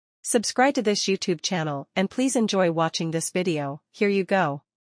Subscribe to this YouTube channel and please enjoy watching this video. Here you go.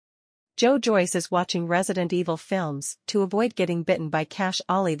 Joyce is watching Resident Evil films to avoid getting bitten by Kash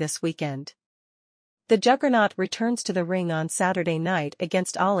Ali this weekend. The Juggernaut returns to the ring on Saturday night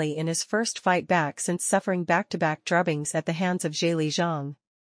against Ali in his first fight back since suffering back-to-back drubbings at the hands of Zhang.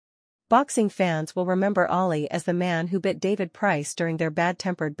 Boxing fans will remember Ali as the man who bit David Price during their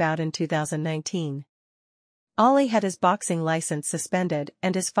bad-tempered bout in 2019. Ali had his boxing license suspended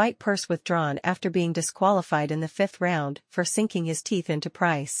and his fight purse withdrawn after being disqualified in the 5th round for sinking his teeth into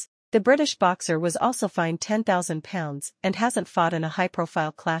Price. The British boxer was also fined £10,000 and hasn't fought in a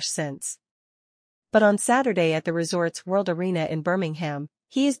high-profile clash since. But on Saturday at the resort's World Arena in Birmingham,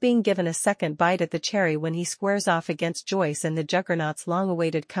 he is being given a second bite at the cherry when he squares off against Joyce in the Juggernaut's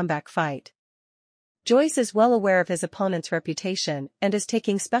long-awaited comeback fight. Joyce is well aware of his opponent's reputation and is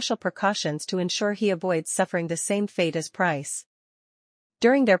taking special precautions to ensure he avoids suffering the same fate as Price.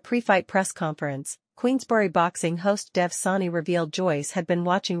 During their pre-fight press conference, Queensbury Boxing host Dev Sawhney revealed Joyce had been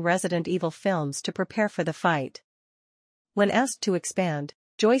watching Resident Evil films to prepare for the fight. When asked to expand,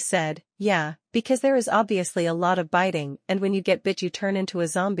 Joyce said, "Yeah, because there is obviously a lot of biting, and when you get bit you turn into a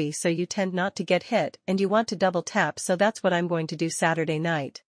zombie, so you tend not to get hit and you want to double tap, so that's what I'm going to do Saturday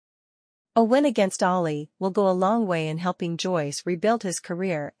night." A win against Ali will go a long way in helping Joyce rebuild his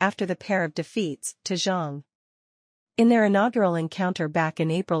career after the pair of defeats to Zhang. In their inaugural encounter back in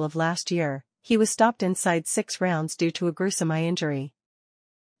April of last year, he was stopped inside 6 rounds due to a gruesome eye injury.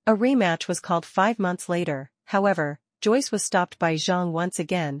 A rematch was called 5 months later, however. Joyce was stopped by Zhang once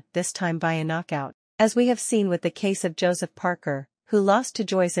again, this time by a knockout, as we have seen with the case of Joseph Parker, who lost to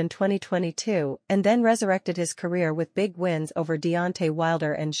Joyce in 2022 and then resurrected his career with big wins over Deontay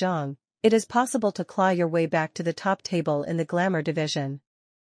Wilder and Zhang. It is possible to claw your way back to the top table in the glamour division.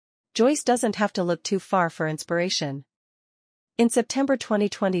 Joyce doesn't have to look too far for inspiration. In September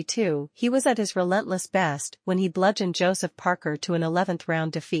 2022, he was at his relentless best when he bludgeoned Joseph Parker to an 11th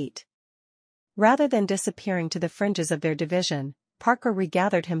round defeat. Rather than disappearing to the fringes of their division, Parker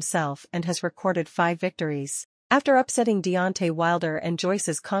regathered himself and has recorded 5 victories. After upsetting Deontay Wilder and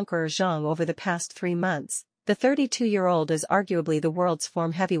Joyce's conqueror Zhang over the past 3 months, the 32-year-old is arguably the world's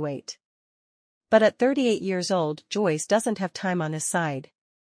form heavyweight. But at 38 years old, Joyce doesn't have time on his side.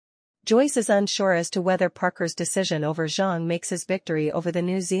 Joyce is unsure as to whether Parker's decision over Zhang makes his victory over the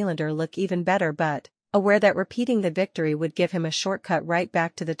New Zealander look even better, but, aware that repeating the victory would give him a shortcut right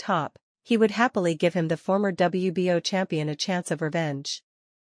back to the top, he would happily give him the former WBO champion a chance of revenge.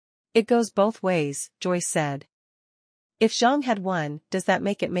 "It goes both ways," Joyce said. "If Zhang had won, does that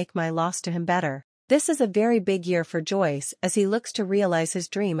make my loss to him better?" This is a very big year for Joyce as he looks to realize his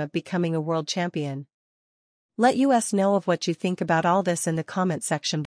dream of becoming a world champion. Let us know of what you think about all this in the comment section.